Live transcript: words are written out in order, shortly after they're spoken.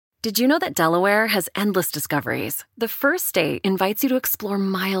Did you know that Delaware has endless discoveries? The first state invites you to explore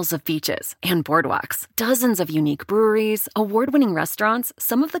miles of beaches and boardwalks, dozens of unique breweries, award-winning restaurants,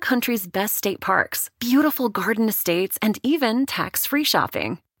 some of the country's best state parks, beautiful garden estates, and even tax-free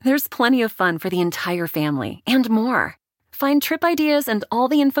shopping. There's plenty of fun for the entire family and more. Find trip ideas and all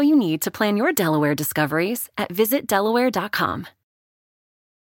the info you need to plan your Delaware discoveries at visitdelaware.com.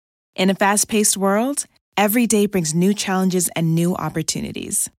 In a fast-paced world, every day brings new challenges and new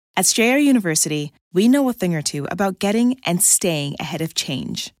opportunities. At Strayer University, we know a thing or two about getting and staying ahead of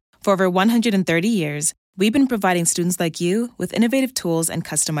change. For over 130 years, we've been providing students like you with innovative tools and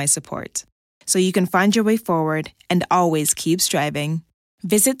customized support, so you can find your way forward and always keep striving.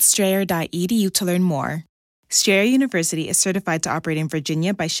 Visit strayer.edu to learn more. Strayer University is certified to operate in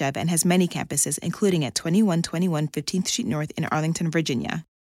Virginia by Chev and has many campuses, including at 2121 15th Street North in Arlington, Virginia.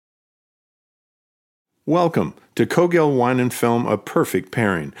 Welcome to Cogill Wine and Film, A Perfect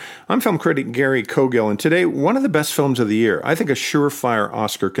Pairing. I'm film critic Gary Cogill, and today, one of the best films of the year, I think a surefire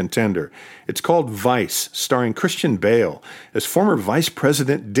Oscar contender. It's called Vice, starring Christian Bale as former Vice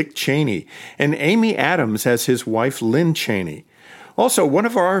President Dick Cheney, and Amy Adams as his wife Lynn Cheney. Also, one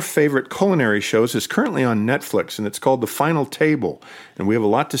of our favorite culinary shows is currently on Netflix, and it's called The Final Table. And we have a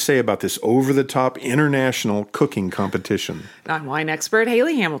lot to say about this over-the-top international cooking competition. I'm wine expert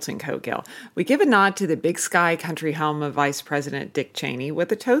Haley Hamilton Cogill. We give a nod to the Big Sky country home of Vice President Dick Cheney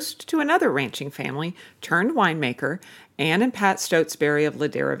with a toast to another ranching family turned winemaker, Ann and Pat Stotesbury of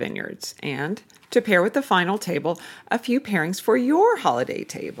Ladera Vineyards. And to pair with The Final Table, a few pairings for your holiday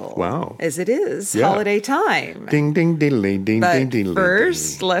table. Wow. As it is holiday time. Ding, ding, diddly, ding, but ding, diddly.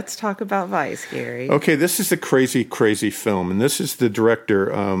 First, let's talk about Vice, Gary. Okay, this is a crazy, crazy film. And this is the director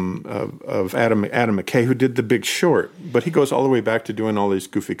of Adam McKay, who did The Big Short. But he goes all the way back to doing all these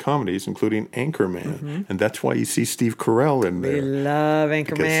goofy comedies, including Anchorman. Mm-hmm. And that's why you see Steve Carell in there. We love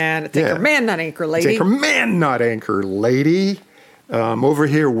Anchorman. It's Anchorman, not Anchor Lady. It's Anchorman, not Anchor Lady. Over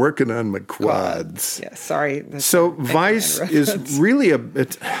here working on my quads. Yeah, sorry. So Vice is really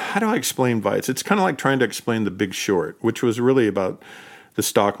how do I explain Vice? It's kind of like trying to explain The Big Short, which was really about the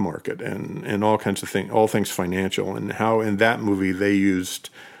stock market and all kinds of things, all things financial, and how in that movie they used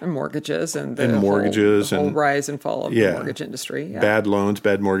mortgages and whole rise and fall of the mortgage industry. Yeah. Bad loans,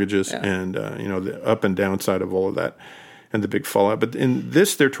 bad mortgages, and the up and downside of all of that. And the big fallout. But in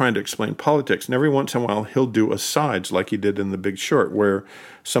this, they're trying to explain politics. And every once in a while, he'll do asides like he did in The Big Short, where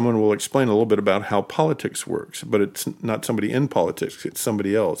someone will explain a little bit about how politics works. But it's not somebody in politics. It's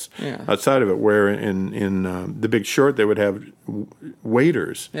somebody else outside of it, where in The Big Short, they would have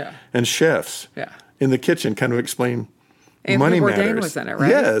waiters and chefs in the kitchen kind of explain money matters. Anthony Bourdain was in it, right?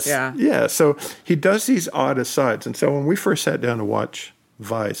 Yes. Yeah. So he does these odd asides. And so when we first sat down to watch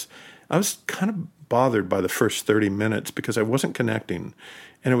Vice, I was kind of bothered by the first 30 minutes because I wasn't connecting.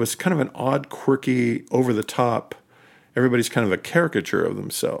 And it was kind of an odd, quirky, over-the-top, everybody's kind of a caricature of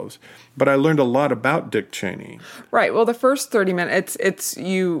themselves. But I learned a lot about Dick Cheney. Right. Well, the first 30 minutes, it's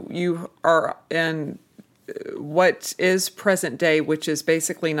you are in what is present day, which is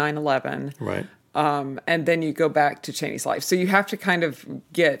basically 9/11. Right. And then you go back to Cheney's life. So you have to kind of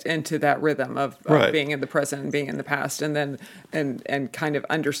get into that rhythm of being in the present and being in the past, and then and kind of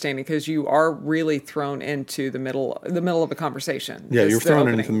understanding, because you are really thrown into the middle of a conversation. Yeah, you're thrown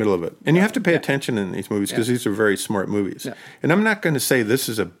into the middle of it. And you have to pay attention in these movies because these are very smart movies. Yeah. And I'm not going to say this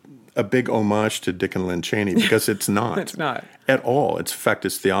is a big homage to Dick and Lynn Cheney, because it's not. It's not. At all. In fact,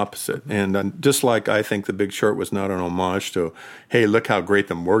 it's the opposite. Mm-hmm. And just like I think The Big Short was not an homage to, hey, look how great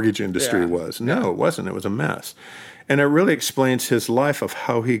the mortgage industry was. No, it wasn't. It was a mess. And it really explains his life of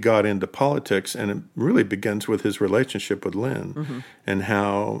how he got into politics, and it really begins with his relationship with Lynn and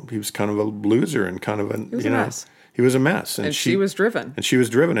how he was kind of a loser and kind of a mess. He was a mess. And she was driven. And she was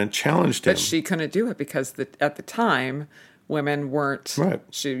driven and challenged him. But she couldn't do it because at the time, women weren't. Right.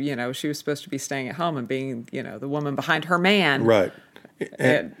 She was supposed to be staying at home and being, the woman behind her man. Right.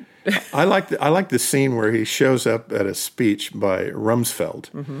 And I like the scene where he shows up at a speech by Rumsfeld,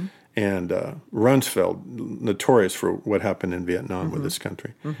 and Rumsfeld, notorious for what happened in Vietnam with this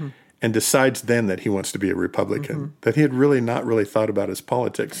country, and decides then that he wants to be a Republican, that he had not really thought about his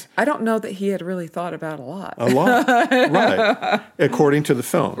politics. I don't know that he had really thought about a lot. Right. According to the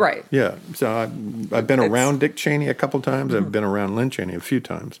film. Right. Yeah. So I've been around Dick Cheney a couple times. I've been around Lynn Cheney a few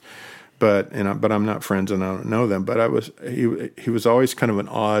times. But I'm not friends and I don't know them. But he was always kind of an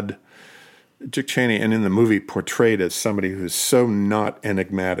odd, Dick Cheney, and in the movie portrayed as somebody who's so not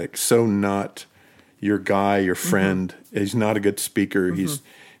enigmatic, so not your guy, your friend. He's not a good speaker. He's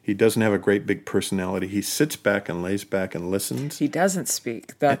He doesn't have a great big personality. He sits back and lays back and listens. He doesn't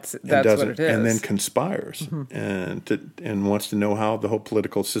speak. That's what it is. And then conspires and wants to know how the whole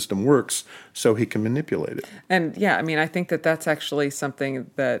political system works so he can manipulate it. And yeah, I mean, I think that's actually something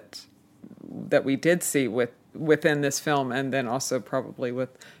that we did see within this film, and then also probably with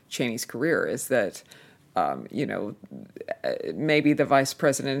Cheney's career, is that maybe the vice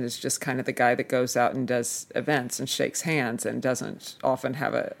president is just kind of the guy that goes out and does events and shakes hands and doesn't often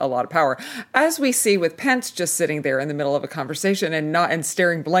have a lot of power, as we see with Pence just sitting there in the middle of a conversation and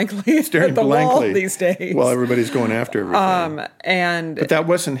staring blankly at the wall these days. Well, everybody's going after everything. But that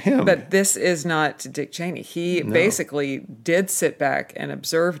wasn't him. But this is not Dick Cheney. He basically did sit back and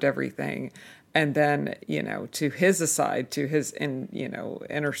observed everything, and then to his aside, to his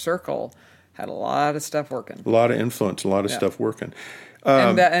inner circle, had a lot of stuff working. A lot of influence, a lot of stuff working.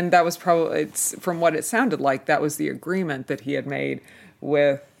 And that was probably, from what it sounded like, that was the agreement that he had made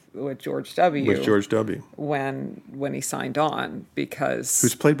with George W. With George W. when he signed on, because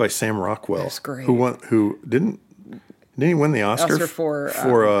who's played by Sam Rockwell. That's great. Who didn't he win the Oscar for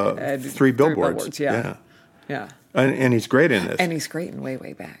Three Billboards? Yeah. And he's great in this. And he's great in Way,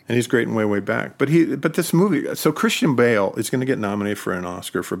 Way Back. And he's great in Way, Way Back. But this movie, so Christian Bale is going to get nominated for an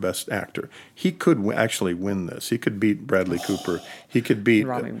Oscar for Best Actor. He could actually win this. He could beat Bradley Cooper. He could beat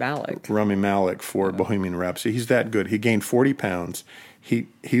Rami Malek for Bohemian Rhapsody. He's that good. He gained 40 pounds. He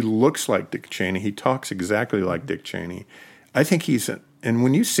looks like Dick Cheney. He talks exactly like Dick Cheney. I think and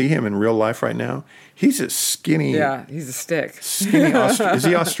when you see him in real life right now, he's a skinny. Yeah, he's a stick. Skinny is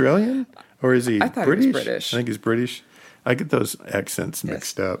he Australian? Or is he I thought British? He was British. I think he's British. I get those accents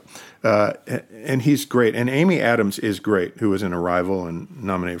mixed up. And he's great. And Amy Adams is great, who was in Arrival and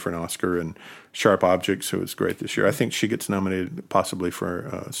nominated for an Oscar, and Sharp Objects, who was great this year. I think she gets nominated possibly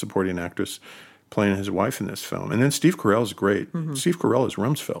for supporting actress playing his wife in this film. And then Steve Carell is great. Mm-hmm. Steve Carell is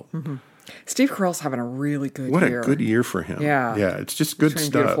Rumsfeld. Mm-hmm. Steve Carell's having a really good year. What a good year for him. Yeah. Yeah, it's just good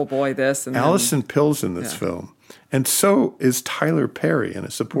stuff. Beautiful Boy, this. And Allison Pill's in this film. And so is Tyler Perry in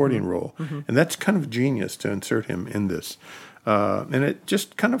a supporting role. Mm-hmm. And that's kind of genius to insert him in this. And it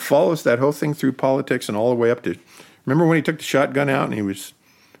just kind of follows that whole thing through politics and all the way up to... Remember when he took the shotgun out and he was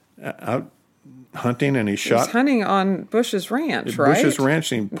out hunting and he shot... He was hunting on Bush's ranch, right? Bush's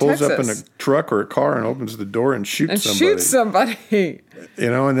ranch, and he pulls up in a truck or a car and opens the door and shoots somebody.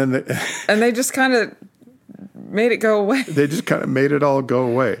 And then... and they just kind of... made it go away. They just kind of made it all go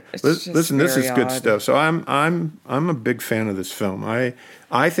away. Listen, this is good stuff. So I'm a big fan of this film.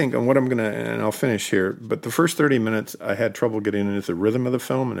 I think, and what I'm gonna, and I'll finish here. But the first 30 minutes, I had trouble getting into the rhythm of the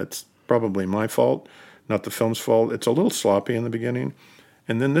film, and it's probably my fault, not the film's fault. It's a little sloppy in the beginning,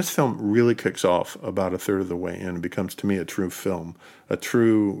 and then this film really kicks off about a third of the way in. and becomes to me a true film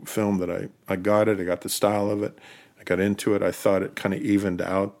that I got it. I got the style of it. I got into it. I thought it kind of evened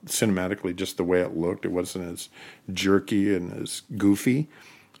out cinematically, just the way it looked. It wasn't as jerky and as goofy,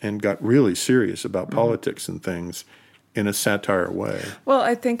 and got really serious about politics and things in a satire way. Well,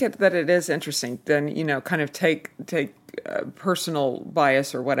 I think that it is interesting. Then, kind of take personal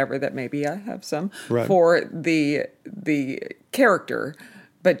bias or whatever that maybe I have some for the character,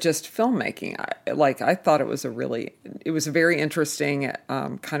 but just filmmaking. I thought it was a very interesting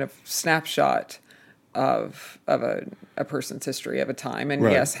kind of snapshot of a person's history of a time, and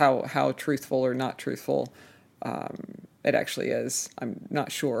yes, how truthful or not truthful it actually is, I'm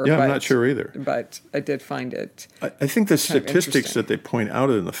not sure. Yeah, I'm not sure either. But I did find it. I think the statistics that they point out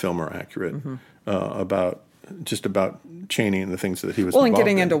in the film are accurate about Cheney and the things that he was involved in. And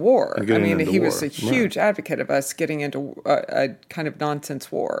getting into war. He was a huge advocate of us getting into a kind of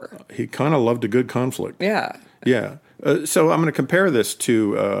nonsense war. He kind of loved a good conflict. Yeah. Yeah. So I'm going to compare this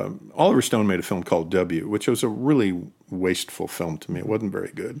to Oliver Stone made a film called W, which was a really wasteful film to me. It wasn't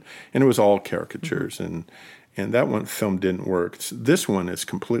very good, and it was all caricatures, and that film didn't work. This one is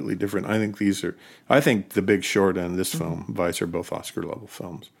completely different. I think The Big Short and this film, Vice, are both Oscar level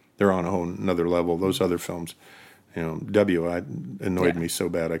films. They're on a whole another level. Those other films, W annoyed me so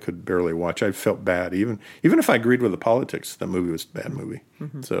bad I could barely watch. I felt bad even if I agreed with the politics. That movie was a bad movie.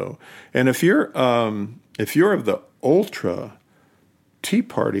 Mm-hmm. So, and if you're of the ultra Tea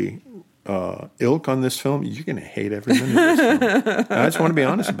Party ilk on this film, you're going to hate every minute of this film. I just want to be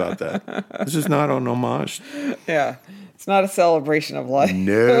honest about that. This is not an homage. Yeah. It's not a celebration of life.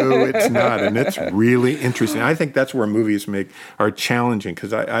 No, it's not. And it's really interesting. I think that's where movies are challenging,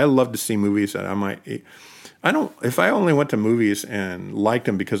 because I love to see movies that if I only went to movies and liked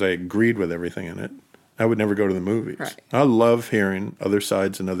them because I agreed with everything in it, I would never go to the movies. Right. I love hearing other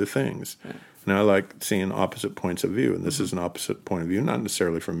sides and other things. And I like seeing opposite points of view. And this is an opposite point of view, not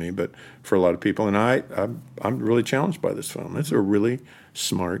necessarily for me, but for a lot of people. And I'm really challenged by this film. It's a really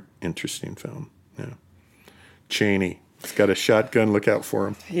smart, interesting film. Yeah. Chaney. He's got a shotgun. Look out for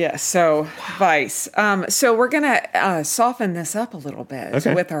him. Yeah, so Vice. So we're going to soften this up a little bit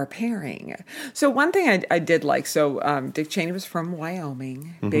with our pairing. So one thing I did like, Dick Cheney was from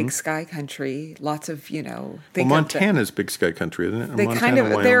Wyoming, big sky country, lots of, Montana's big sky country, isn't it? They Montana,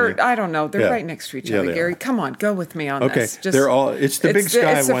 Wyoming. they're, I don't know, they're right next to each other, Gary. Come on, go with me on this. Okay, it's the big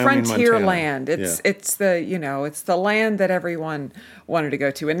sky, it's the Wyoming, frontier Montana. land. It's the land that everyone wanted to go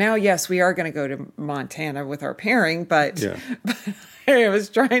to. And now, yes, we are going to go to Montana with our pairing, but I was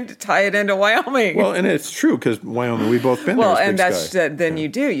trying to tie it into Wyoming. Well, and it's true because Wyoming, we've both been there. Well, and that's then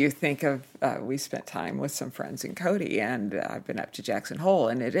you think of we spent time with some friends in Cody, and I've been up to Jackson Hole,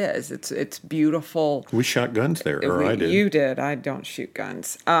 and it's beautiful. We shot guns there, or I did. You did. I don't shoot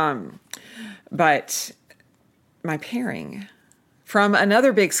guns. But my pairing from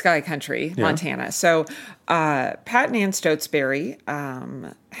another big sky country, Montana. So Pat and Ann Stotesbury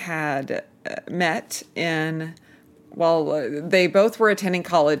had met in. Well, they both were attending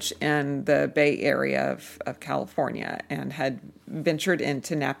college in the Bay Area of California and had ventured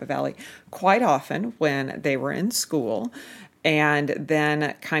into Napa Valley quite often when they were in school. And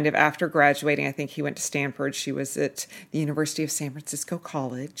then kind of after graduating, I think he went to Stanford. She was at the University of San Francisco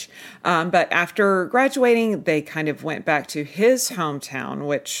College. But after graduating, they kind of went back to his hometown,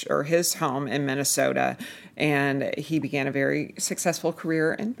 or his home in Minnesota. And he began a very successful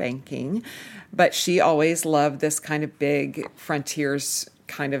career in banking. But she always loved this kind of big frontiers,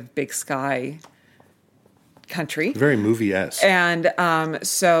 kind of big sky country. Very movie-esque. And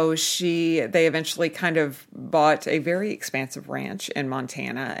so they eventually kind of bought a very expansive ranch in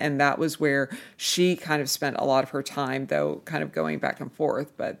Montana, and that was where she kind of spent a lot of her time, though kind of going back and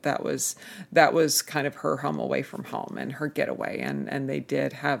forth, but that was kind of her home away from home and her getaway, and they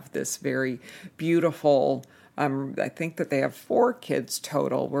did have this very beautiful I think that they have 4 kids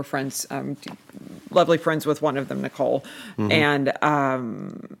total. We're friends, lovely friends with one of them, Nicole, and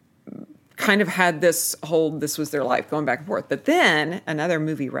kind of had this was their life going back and forth. But then another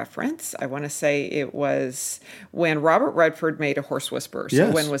movie reference, I want to say it was when Robert Redford made A Horse Whisperer. So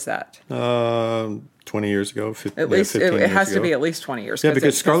when was that? 20 years ago. At least it has to be at least 20 years. Yeah,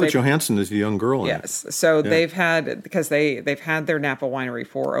 because Scarlett Johansson is the young girl. Yes. So they've had their Napa winery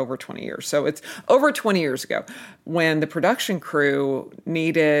for over 20 years. So it's over 20 years ago when the production crew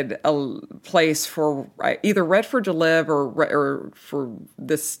needed a place for either Redford to live or for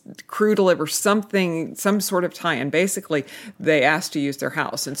this crew to live or something, some sort of tie-in. Basically, they asked to use their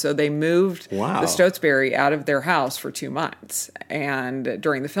house. And so they moved the Stotesbury out of their house for 2 months and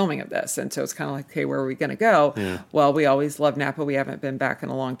during the filming of this. And so it's kind of like, okay, where are we going to go? Yeah. Well, we always love Napa. We haven't been back in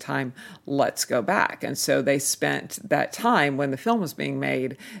a long time. Let's go back. And so they spent that time when the film was being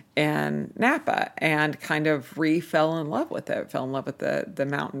made in Napa and kind of fell in love with it. Fell in love with the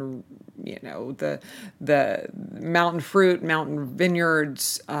mountain, the mountain fruit, mountain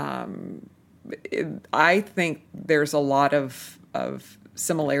vineyards. I think there's a lot of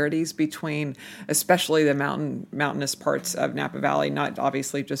similarities between especially the mountainous parts of Napa Valley, not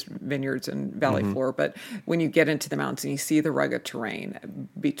obviously just vineyards and valley floor, but when you get into the mountains and you see the rugged terrain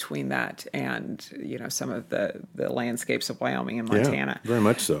between that and some of the landscapes of Wyoming and Montana. Yeah, very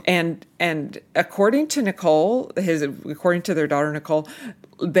much so. And according to Nicole, according to their daughter Nicole,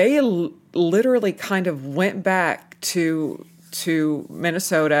 they literally kind of went back to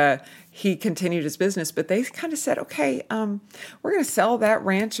Minnesota. He continued his business, but they kind of said, okay, we're going to sell that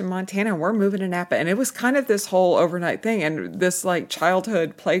ranch in Montana and we're moving to Napa. And it was kind of this whole overnight thing. And this like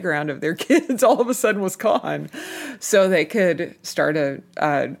childhood playground of their kids all of a sudden was gone. So they could start a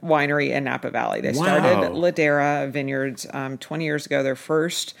winery in Napa Valley. They started Ladera Vineyards 20 years ago. Their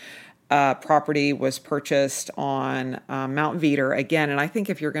first property was purchased on Mount Veeder again. And I think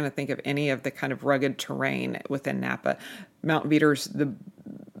if you're going to think of any of the kind of rugged terrain within Napa, Mount Veeder's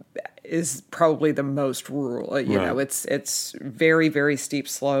is probably the most rural. It's very, very steep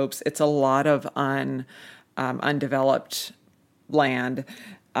slopes. It's a lot of undeveloped land,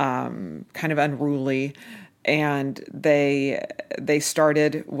 kind of unruly. And they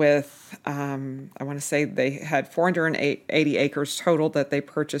started with, I want to say they had 480 acres total that they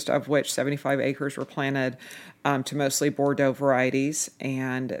purchased, of which 75 acres were planted to mostly Bordeaux varieties,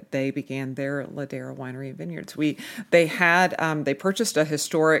 and they began their Ladera Winery and Vineyards. They purchased a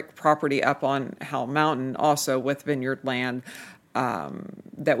historic property up on Howell Mountain, also with vineyard land,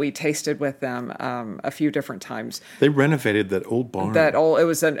 that we tasted with them a few different times. They renovated that old barn.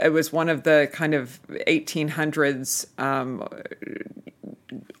 It was one of the kind of 1800s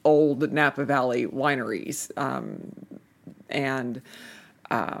old Napa Valley wineries, and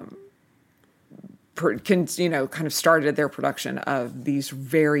kind of started their production of these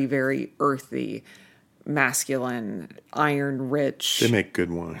very, very earthy, masculine, iron-rich. They make good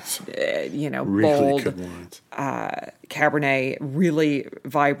wines. Really bold, good wines. Cabernet, really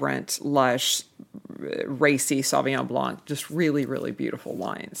vibrant, lush, racy Sauvignon Blanc, just really, really beautiful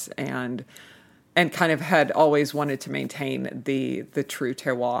wines. And kind of had always wanted to maintain the true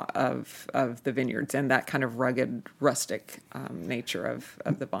terroir of the vineyards and that kind of rugged, rustic nature of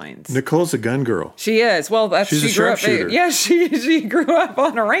the vines. Nicole's a gun girl. She is. Well, she's she a grew sharpshooter. up. Yeah, she grew up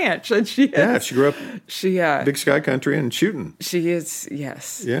on a ranch, and she grew up Big Sky Country and shooting. She is.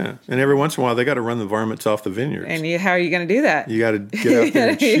 Yes. Yeah, and every once in a while they got to run the varmints off the vineyards. And how are you going to do that? You got to get out there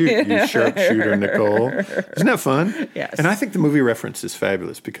and shoot, you sharpshooter, Nicole. Isn't that fun? Yes. And I think the movie reference is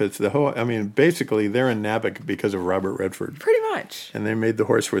fabulous because basically they're in Napa because of Robert Redford. Pretty much. And they made The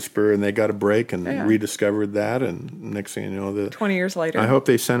Horse Whisperer, and they got a break and rediscovered that. And next thing you know, 20 years later. I hope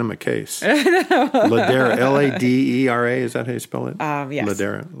they sent him a case. Ladera, Ladera, is that how you spell it? Yes.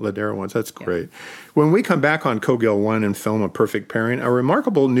 Ladera ones. That's great. Yeah. When we come back on Cogill Wine and Film, A Perfect Pairing, a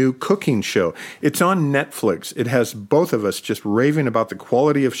remarkable new cooking show. It's on Netflix. It has both of us just raving about the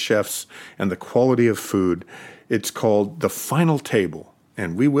quality of chefs and the quality of food. It's called The Final Table,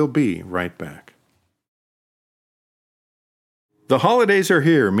 and we will be right back. The holidays are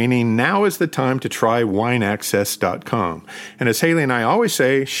here, meaning now is the time to try WineAccess.com. And as Haley and I always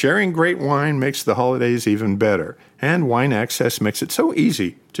say, sharing great wine makes the holidays even better. And Wine Access makes it so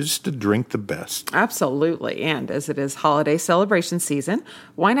easy just to drink the best. Absolutely. And as it is holiday celebration season,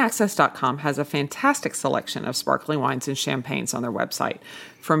 WineAccess.com has a fantastic selection of sparkling wines and champagnes on their website.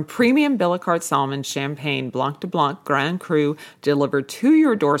 From premium Billicard Salmon Champagne Blanc de Blanc Grand Cru delivered to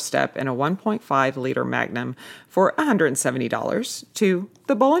your doorstep in a 1.5-liter Magnum for $170 to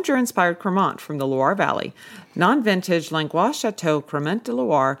the Bollinger-inspired Cremant from the Loire Valley, non-vintage Langlois Chateau Cremant de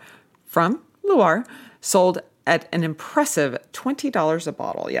Loire from Loire, sold at an impressive $20 a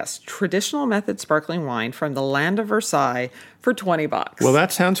bottle. Yes, traditional method sparkling wine from the land of Versailles for $20. Well,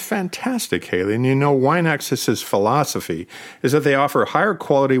 that sounds fantastic, Haley. And you know, Wine Access's philosophy is that they offer higher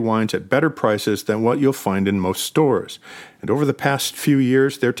quality wines at better prices than what you'll find in most stores. And over the past few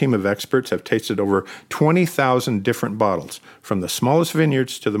years, their team of experts have tasted over 20,000 different bottles, from the smallest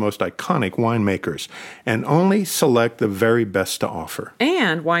vineyards to the most iconic winemakers, and only select the very best to offer.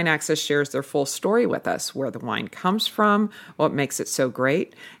 And Wine Access shares their full story with us, where the wine comes from, what makes it so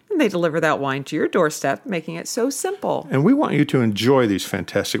great, and they deliver that wine to your doorstep, making it so simple. And we want you to enjoy these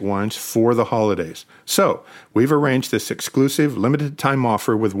fantastic wines for the holidays. So, we've arranged this exclusive limited time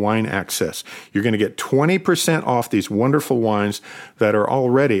offer with Wine Access. You're going to get 20% off these wonderful wines that are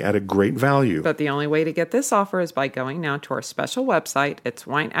already at a great value. But the only way to get this offer is by going now to our special website. It's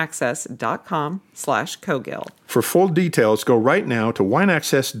wineaccess.com/Cogill. For full details, go right now to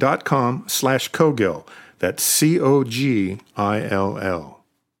wineaccess.com/Cogill. That's Cogill.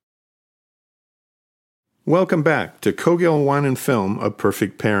 Welcome back to Cogill Wine and Film, A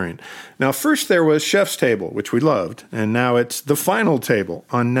Perfect Pairing. Now, first there was Chef's Table, which we loved, and now it's The Final Table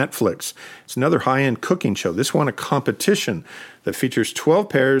on Netflix. It's another high-end cooking show. This won a competition that features 12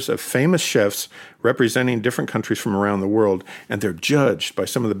 pairs of famous chefs representing different countries from around the world, and they're judged by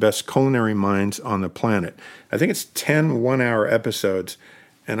some of the best culinary minds on the planet. I think it's 10 one-hour episodes,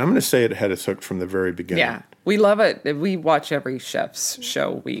 and I'm going to say it had us hooked from the very beginning. Yeah. We love it. We watch every chef's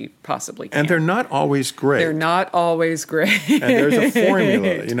show we possibly can. And they're not always great. They're not always great. And there's a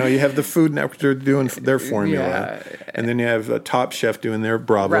formula. You know, you have the Food Network doing their formula. Yeah. And then you have a Top Chef doing their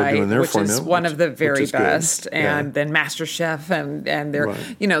Bravo doing their formula. Which is one of the very best. And then Master Chef. And there,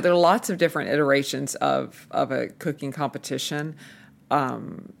 there are lots of different iterations of a cooking competition.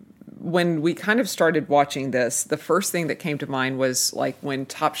 When we kind of started watching this, the first thing that came to mind was like when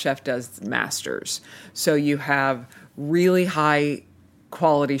Top Chef does Masters. So you have really high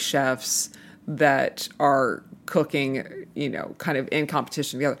quality chefs that are cooking, kind of in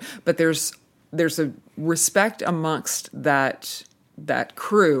competition together. But there's a respect amongst that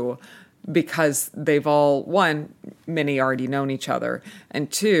crew because they've all, one, many already known each other,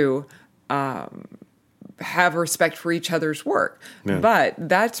 and two, have respect for each other's work. Yeah. But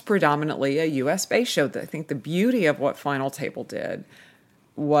that's predominantly a U.S.-based show. I think the beauty of what Final Table did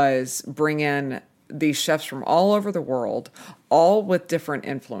was bring in these chefs from all over the world, all with different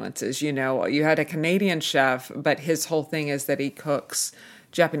influences. You had a Canadian chef, but his whole thing is that he cooks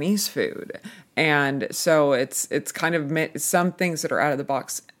Japanese food. And so it's kind of some things that are out of the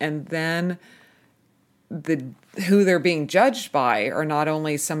box. And then who they're being judged by are not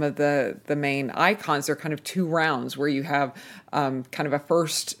only some of the main icons. They're kind of two rounds where you have kind of a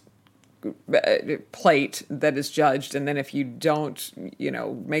first plate that is judged, and then if you don't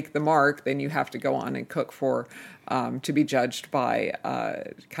make the mark, then you have to go on and cook for to be judged by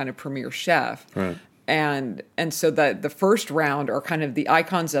kind of premier chef. Right. And so the first round are kind of the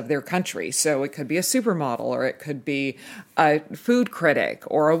icons of their country. So it could be a supermodel, or it could be a food critic,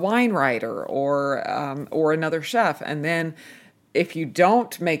 or a wine writer, or another chef. And then if you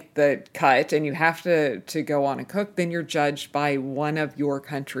don't make the cut and you have to go on and cook, then you're judged by one of your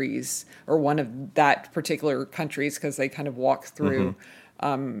countries, or one of that particular countries, because they kind of walk through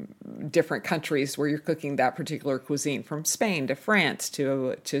different countries where you're cooking that particular cuisine, from Spain to France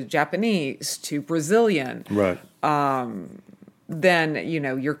to Japanese to Brazilian. Right. Then,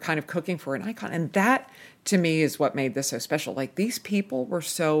 you're kind of cooking for an icon. And that, to me, is what made this so special. Like, these people were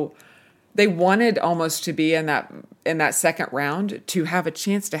they wanted almost to be in that second round, to have a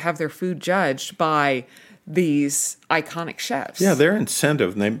chance to have their food judged by these iconic chefs. Yeah, their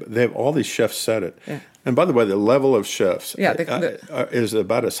incentive, and they have all these chefs set it. Yeah. And by the way, the level of chefs is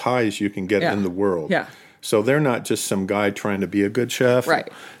about as high as you can get in the world. Yeah. So they're not just some guy trying to be a good chef. Right.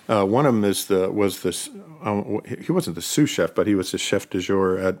 One of them he wasn't the sous chef, but he was the chef du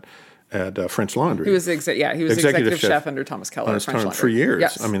jour at French Laundry. He was the executive chef under Thomas Keller at French Laundry. For years.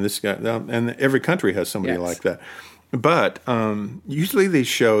 Yes. I mean, this guy, and every country has somebody like that. But usually these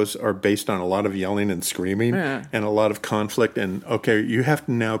shows are based on a lot of yelling and screaming and a lot of conflict. And, okay, you have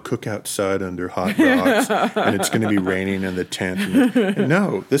to now cook outside under hot rocks and it's going to be raining in the tent. And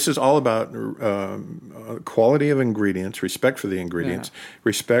no, this is all about quality of ingredients, respect for the ingredients,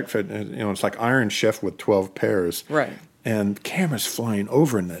 respect for, it's like Iron Chef with 12 pairs. Right. And cameras flying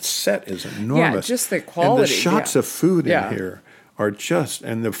over, and the set is enormous. Yeah, just the quality. And the shots of food in here are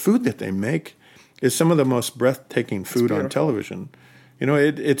and the food that they make is some of the most breathtaking food on television.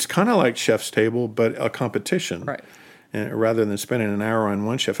 It's kind of like Chef's Table, but a competition. Right. And rather than spending an hour on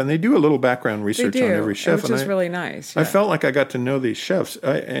one chef. And they do a little background research on every chef. Which is really nice. Yeah. I felt like I got to know these chefs.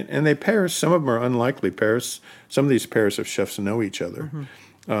 And they pair, some of them are unlikely pairs. Some of these pairs of chefs know each other.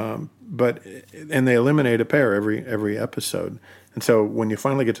 Mm-hmm. And they eliminate a pair every episode. And so when you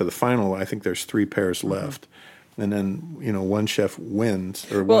finally get to the final, I think there's 3 pairs left. And then, one chef wins,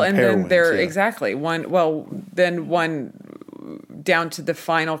 or one pair wins. Exactly. One down to the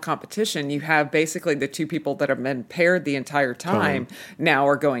final competition, you have basically the 2 people that have been paired the entire time now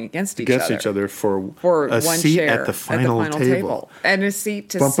are going against each other for a one seat share at the final table. And a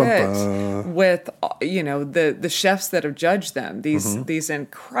seat to sit with the chefs that have judged them, these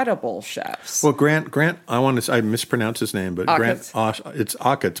incredible chefs. Well, Grant, I mispronounce his name, but Achatz. Grant, it's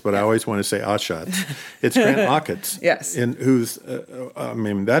Achatz, but I always want to say Achatz. It's Grant Achatz. Yes. Who's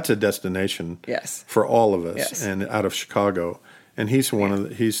that's a destination for all of us, and out of Chicago. And he's one of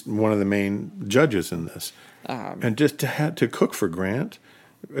the main judges in this. And just to cook for Grant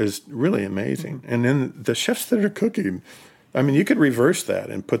is really amazing. And then the chefs that are cooking, I mean, you could reverse that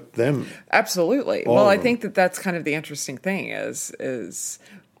and put them. Absolutely. Well, I think that's kind of the interesting thing is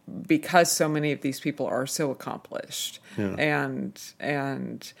because so many of these people are so accomplished. Yeah. And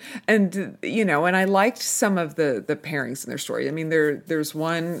I liked some of the pairings in their story. I mean, there's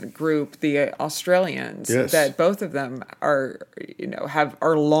one group, the Australians, that both of them are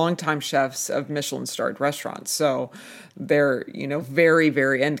longtime chefs of Michelin-starred restaurants. So they're, very,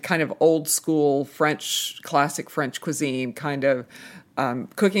 very, and kind of old school classic French cuisine, kind of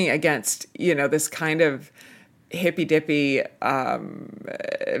cooking against, this kind of hippy-dippy,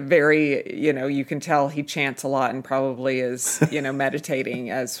 very, you can tell he chants a lot and probably is, meditating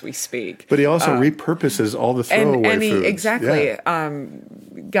as we speak. But he also repurposes all the throwaway foods. Exactly. Yeah.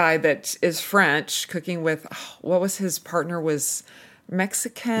 Guy that is French, cooking with, what was his partner, was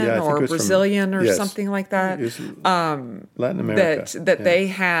Mexican or Brazilian or something like that. Latin America. That they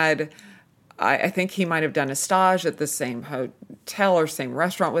had... I think he might have done a stage at the same hotel or same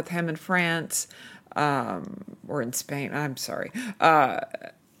restaurant with him in France. Or in Spain, I'm sorry.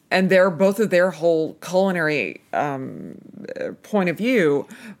 And both of their whole culinary point of view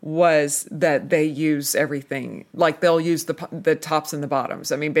was that they use everything, like they'll use the tops and the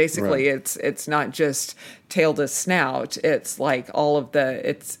bottoms. I mean, basically, it's not just tail to snout. It's like all of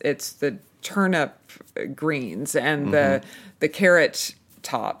it's the turnip greens and the carrot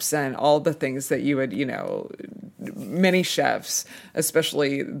tops and all the things that you would, many chefs,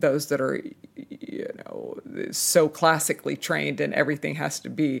 especially those that are, so classically trained and everything has to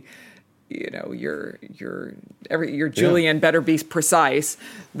be, your julienne better be precise,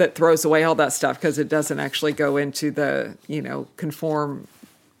 that throws away all that stuff because it doesn't actually go into the, conform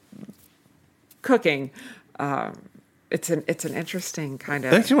cooking, it's an interesting kind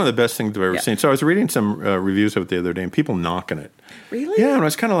of... That's one of the best things I've ever seen. So I was reading some reviews of it the other day, and people knocking it. Really? Yeah, and I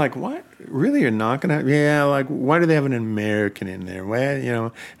was kind of like, what? Really, you're knocking it? Yeah, like, why do they have an American in there?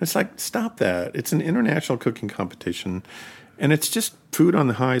 Why, it's like, stop that. It's an international cooking competition, and it's just food on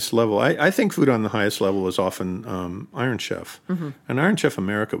the highest level. I think food on the highest level is often Iron Chef. Mm-hmm. And Iron Chef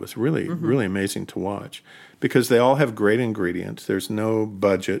America was really, really amazing to watch because they all have great ingredients. There's no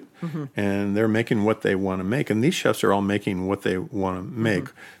budget, and they're making what they want to make. And these chefs are all making what they want to make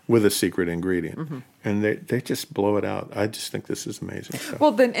with a secret ingredient. And they just blow it out. I just think this is amazing stuff.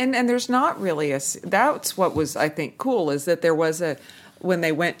 Well, then, and there's not really that's what was, I think, cool, is that there was when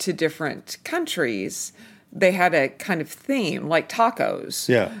they went to different countries, they had a kind of theme, like tacos.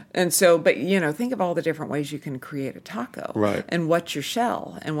 Yeah. And so, but, think of all the different ways you can create a taco. Right. And what's your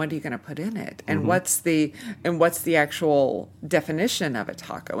shell? And what are you going to put in it? And what's the actual definition of a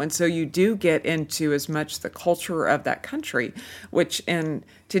taco? And so you do get into as much the culture of that country, which in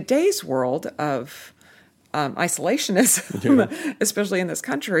today's world of isolationism, especially in this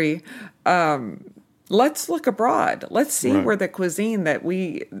country, let's look abroad. Let's see where the cuisine that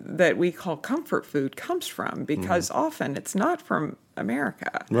we call comfort food comes from, because often it's not from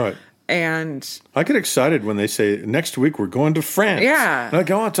America. Right. And I get excited when they say, next week we're going to France. Yeah. And I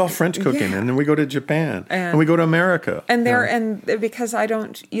go, it's all French cooking. And then we go to Japan. And we go to America. And because I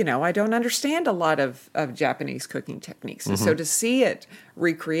don't understand a lot of Japanese cooking techniques. And so to see it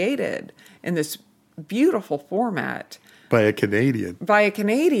recreated in this beautiful format by a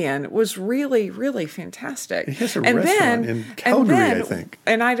Canadian was really, really fantastic. He has a restaurant in Calgary, I think.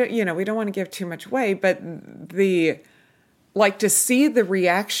 And I don't, we don't want to give too much away, but to see the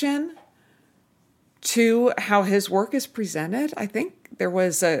reaction to how his work is presented, I think that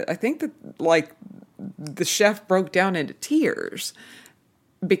the chef broke down into tears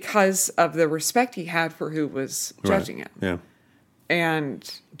because of the respect he had for who was judging him. Yeah.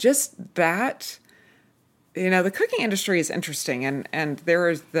 And just that, the cooking industry is interesting, and there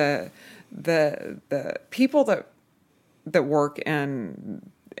is the people that work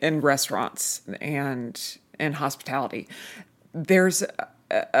in restaurants and in hospitality. There's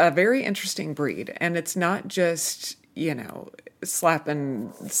a very interesting breed, and it's not just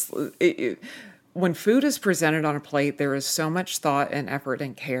slapping. When food is presented on a plate, there is so much thought and effort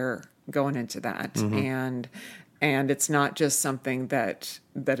and care going into that, and it's not just something that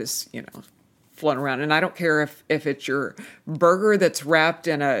is flown around. And I don't care if it's your burger that's wrapped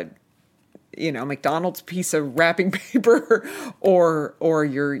in a McDonald's piece of wrapping paper or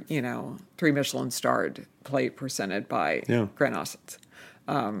your 3 Michelin starred plate presented by Grant Ossett.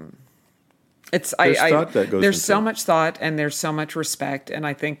 There's so much thought and there's so much respect, and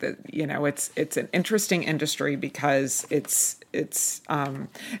I think that it's an interesting industry because it's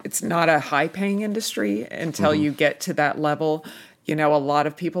not a high paying industry until you get to that level. A lot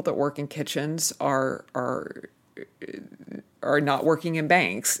of people that work in kitchens are not working in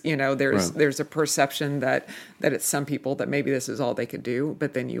banks. There's a perception that it's some people that maybe this is all they could do,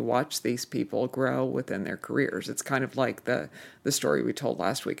 but then you watch these people grow within their careers. It's kind of like the story we told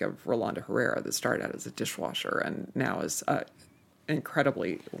last week of Rolanda Herrera that started out as a dishwasher and now is an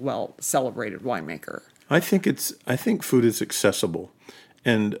incredibly well celebrated winemaker. I think food is accessible,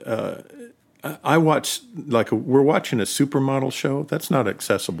 and I watch we're watching a supermodel show. That's not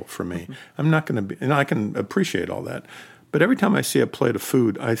accessible for me. I'm not going to be, and I can appreciate all that. But every time I see a plate of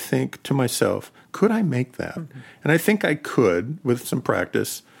food, I think to myself, could I make that? And I think I could with some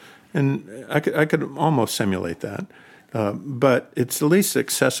practice, and I could almost simulate that. But it's at least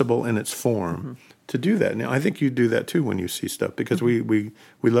accessible in its form to do that. Now, I think you do that too when you see stuff, because we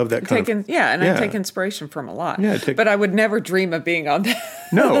love that kind of... I take inspiration from a lot. Yeah, but I would never dream of being on that.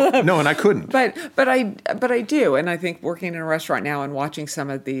 No, and I couldn't. But I do, and I think working in a restaurant now and watching some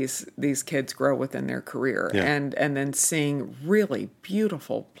of these kids grow within their career, and then seeing really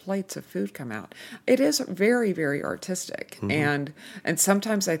beautiful plates of food come out, it is very, very artistic. And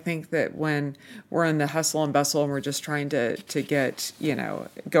sometimes I think that when we're in the hustle and bustle and we're just trying to get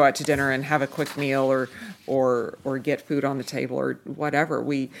go out to dinner and have a quick meal or get food on the table or whatever,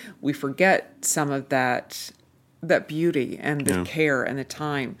 we forget some of that beauty and the care and the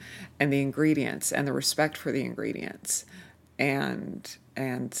time and the ingredients and the respect for the ingredients and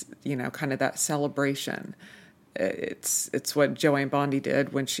kind of that celebration. It's what Joanne Bondi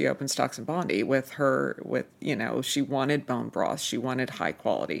did when she opened Stocks and Bondi she wanted bone broth, she wanted high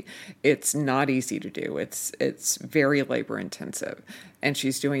quality. It's not easy to do. It's very labor intensive, and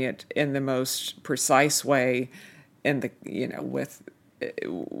she's doing it in the most precise way, with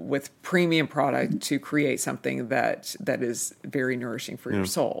with premium product to create something that is very nourishing for your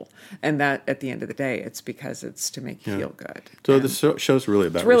soul. And that at the end of the day, it's because it's to make you feel good. So the show's really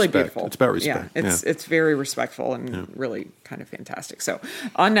about really respect. Beautiful. It's about respect. Yeah, it's very respectful and really kind of fantastic. So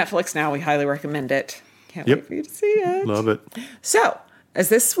on Netflix now, we highly recommend it. Can't wait for you to see it. Love it. So, as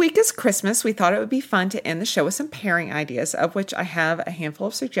this week is Christmas, we thought it would be fun to end the show with some pairing ideas, of which I have a handful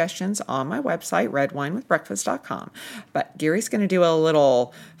of suggestions on my website, redwinewithbreakfast.com. But Gary's going to do a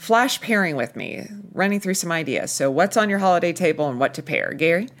little flash pairing with me, running through some ideas. So what's on your holiday table and what to pair?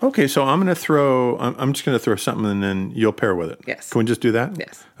 Gary? Okay, so I'm just going to throw something and then you'll pair with it. Yes. Can we just do that?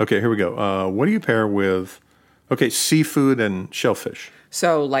 Yes. Okay, here we go. What do you pair with, seafood and shellfish?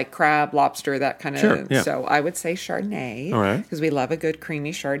 So like crab, lobster, that kind of. Sure, yeah. So I would say Chardonnay. All right. Because we love a good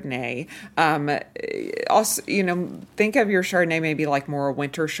creamy Chardonnay. Also, think of your Chardonnay maybe like more a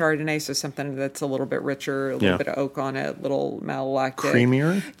winter Chardonnay, so something that's a little bit richer, a little bit of oak on it, a little malolactic.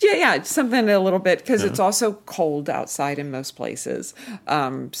 Creamier? Yeah, something a little bit, because it's also cold outside in most places.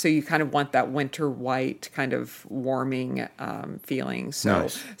 So you kind of want that winter white kind of warming feeling. So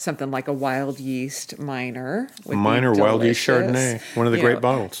something like a wild yeast minor would be wild yeast delicious. Chardonnay, one of the great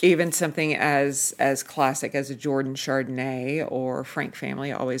bottles. Even something as classic as a Jordan Chardonnay or Frank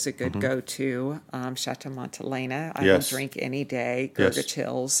Family, always a good go-to. Chateau Montelena, I will drink any day. Gurgach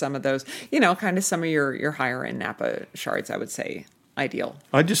Hills, some of those, kind of some of your higher end Napa Chards, I would say ideal.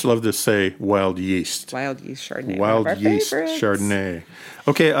 I just love to say wild yeast. Wild yeast Chardonnay. Wild yeast favorites. Chardonnay.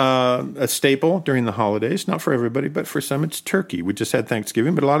 Okay, a staple during the holidays, not for everybody, but for some it's turkey. We just had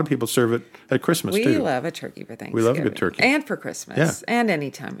Thanksgiving, but a lot of people serve it at Christmas too. We love a turkey for Thanksgiving. We love a good turkey. And for Christmas. And any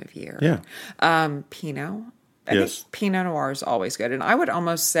time of year. Yeah. Pinot. I think Pinot Noir is always good. And I would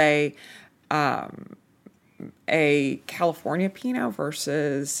almost say a California Pinot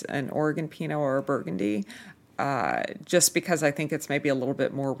versus an Oregon Pinot or a Burgundy. Just because I think it's maybe a little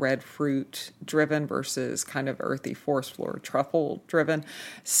bit more red fruit driven versus kind of earthy forest floor truffle driven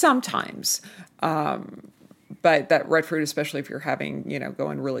sometimes. But that red fruit, especially if you're having,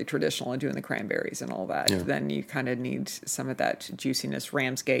 going really traditional and doing the cranberries and all that, then you kind of need some of that juiciness.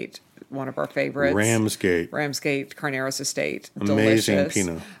 Ramsgate, one of our favorites. Ramsgate, Carneros Estate. Amazing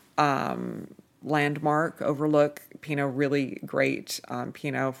delicious. Pinot. Landmark, Overlook, Pinot, really great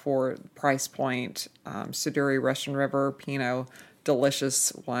Pinot for price point. Siduri, Russian River, Pinot,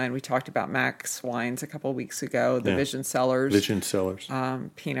 delicious wine. We talked about Max Wines a couple of weeks ago. The Vision Cellars.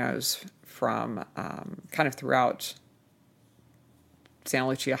 Pinots from kind of throughout Santa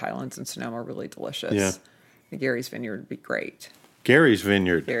Lucia Highlands and Sonoma, really delicious. Yeah. The Gary's Vineyard would be great. Gary's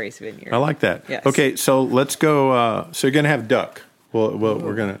Vineyard. I like that. Yes. Okay, so let's go. So you're going to have duck. Well,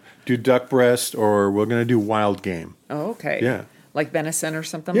 we're going to do duck breast, or we're going to do wild game. Oh, okay. Yeah. Like venison or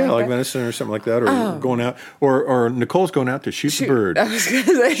something like that? Yeah, like venison or something like that. Or going out, or Nicole's going out to shoot the bird. I was going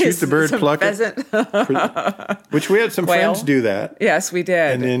to say, shoot the bird, pluck pheasant. it. Which we had some Quail. friends do that. Yes, we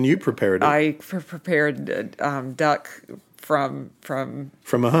did. And then you prepared it. I prepared duck from a hunt.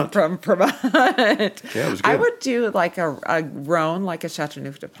 From a hunt. Yeah, it was good. I would do like a roan, like a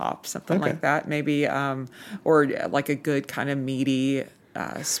Chateauneuf de Pape, something like that. Maybe, or like a good kind of meaty,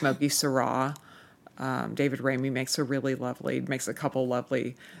 smoky Syrah. David Ramey makes a couple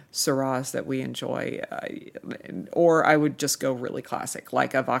lovely Syrahs that we enjoy. Or I would just go really classic,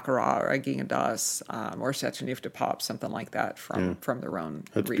 like a Baccarat or a Guigan d'As, or Chateauneuf de Pape, something like that from the Rhone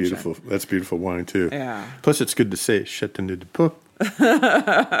That's region. beautiful. That's beautiful wine too. Yeah. Plus, it's good to say Chateauneuf de Pape.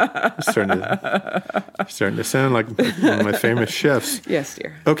 starting to sound like one of my famous chefs. Yes,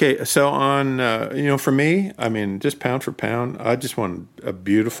 dear. Okay, so on, for me, I mean, just pound for pound, I just want a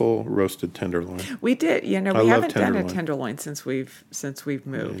beautiful roasted tenderloin. We did, we haven't done a tenderloin since we've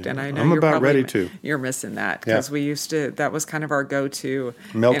moved, and I know I'm about ready to. You're missing that because we used to. That was kind of our go-to.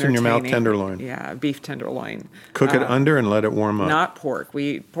 Melt in your mouth tenderloin. Yeah, beef tenderloin. Cook it under and let it warm up. Not pork.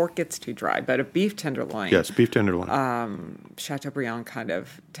 Pork gets too dry, but a beef tenderloin. Yes, beef tenderloin. Chateaubriand kind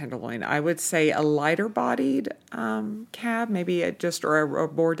of tenderloin. I would say a lighter bodied cab, maybe or a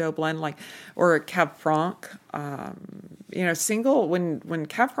Bordeaux blend, or a Cab Franc. Single when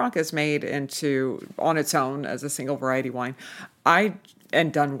Cab Franc is made on its own as a single variety wine,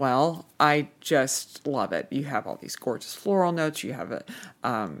 and done well, I just love it. You have all these gorgeous floral notes. You have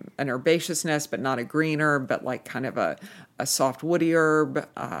an herbaceousness, but not a green herb, but like kind of a soft woody herb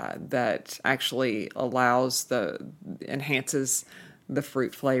that actually enhances the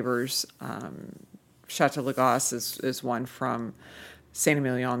fruit flavors. Chateau Lagos is one from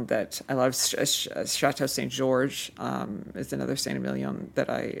Saint-Emilion that I love. Chateau Saint George is another Saint-Emilion that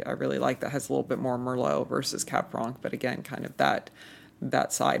I really like, that has a little bit more Merlot versus Cab Franc, but again, kind of that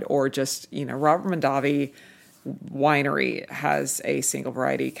side. Or just, Robert Mondavi winery has a single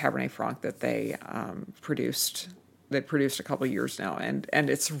variety Cabernet Franc that they produced. They produced a couple of years now, and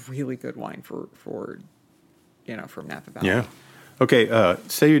it's really good wine for from Napa Valley. Yeah. Okay,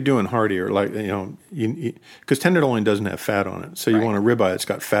 say you're doing hearty, or like, because tenderloin doesn't have fat on it. So you want a ribeye that's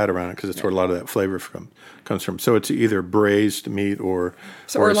got fat around it, because it's where a lot of that flavor comes from. So it's either braised meat or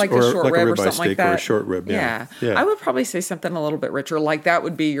like a short rib a or something steak like that. Or a short rib. Yeah. I would probably say something a little bit richer. Like that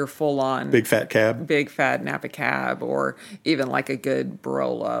would be your full-on big fat cab, big fat Napa cab, or even like a good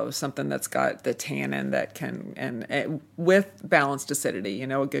Barolo, something that's got the tannin that can and with balanced acidity.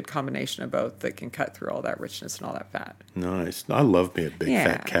 A good combination of both that can cut through all that richness and all that fat. Nice. I love me a big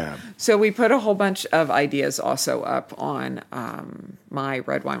fat cab. So we put a whole bunch of ideas also up on my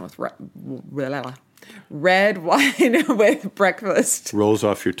red wine with breakfast. Rolls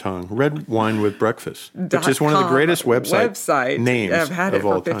off your tongue. Red wine with breakfast, which is one of the greatest website names. I've had it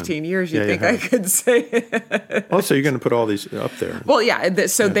for 15 years. You think I could say it? Oh, so you're going to put all these up there? Well, yeah.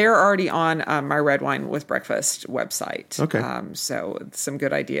 So they're already on my red wine with breakfast website. Okay. So some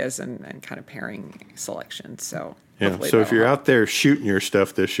good ideas and kind of pairing selection. So yeah. So if you're out there shooting your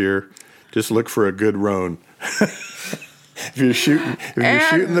stuff this year, just look for a good Rhone. If you're shooting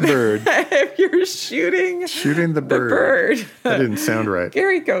the bird. If you're shooting the bird. That didn't sound right.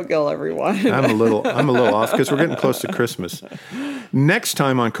 Gary Cogill, everyone. I'm a little off because we're getting close to Christmas. Next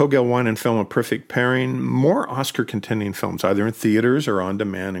time on Cogill Wine and Film, A Perfect Pairing, more Oscar-contending films, either in theaters or on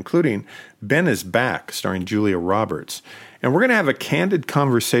demand, including Ben is Back, starring Julia Roberts. And we're going to have a candid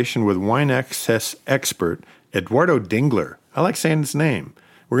conversation with wine excess expert Eduardo Dingler. I like saying his name.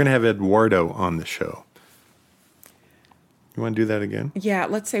 We're going to have Eduardo on the show. You want to do that again? Yeah,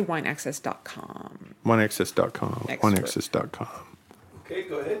 let's say wineaccess.com. Wineaccess.com. Wineaccess.com. Okay,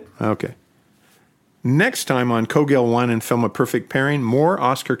 go ahead. Okay. Next time on Cogill Wine and Film, A Perfect Pairing, more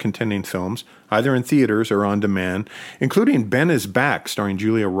Oscar-contending films, either in theaters or on demand, including Ben is Back, starring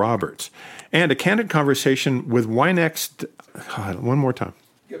Julia Roberts, and a candid conversation with one more time.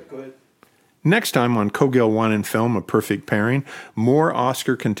 Yep, go ahead. Next time on Cogill Wine and Film, A Perfect Pairing, more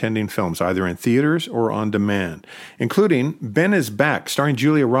Oscar-contending films, either in theaters or on demand, including Ben is Back, starring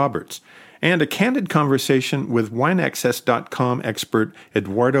Julia Roberts, and a candid conversation with WineAccess.com expert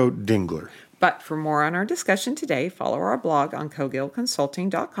Eduardo Dingler. But for more on our discussion today, follow our blog on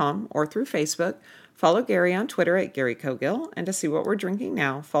CogillConsulting.com or through Facebook. Follow Gary on Twitter at Gary Cogill, and to see what we're drinking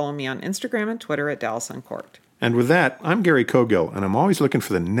now, follow me on Instagram and Twitter at Dallas Uncorked. And with that, I'm Gary Cogill, and I'm always looking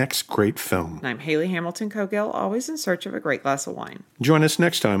for the next great film. And I'm Haley Hamilton Cogill, always in search of a great glass of wine. Join us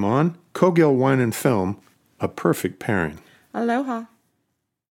next time on Cogill Wine and Film, A Perfect Pairing. Aloha.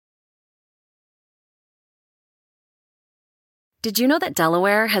 Did you know that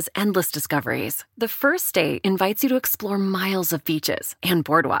Delaware has endless discoveries? The first state invites you to explore miles of beaches and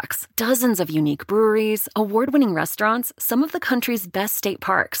boardwalks, dozens of unique breweries, award-winning restaurants, some of the country's best state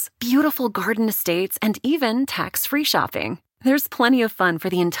parks, beautiful garden estates, and even tax-free shopping. There's plenty of fun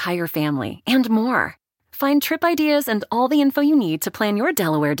for the entire family and more. Find trip ideas and all the info you need to plan your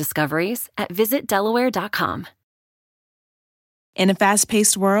Delaware discoveries at visitdelaware.com. In a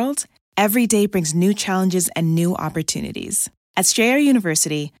fast-paced world, every day brings new challenges and new opportunities. At Strayer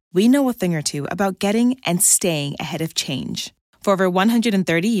University, we know a thing or two about getting and staying ahead of change. For over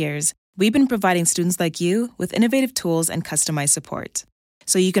 130 years, we've been providing students like you with innovative tools and customized support,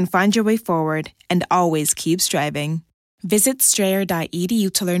 so you can find your way forward and always keep striving. Visit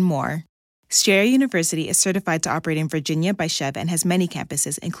strayer.edu to learn more. Strayer University is certified to operate in Virginia by Chev and has many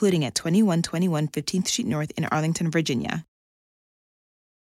campuses, including at 2121 15th Street North in Arlington, Virginia.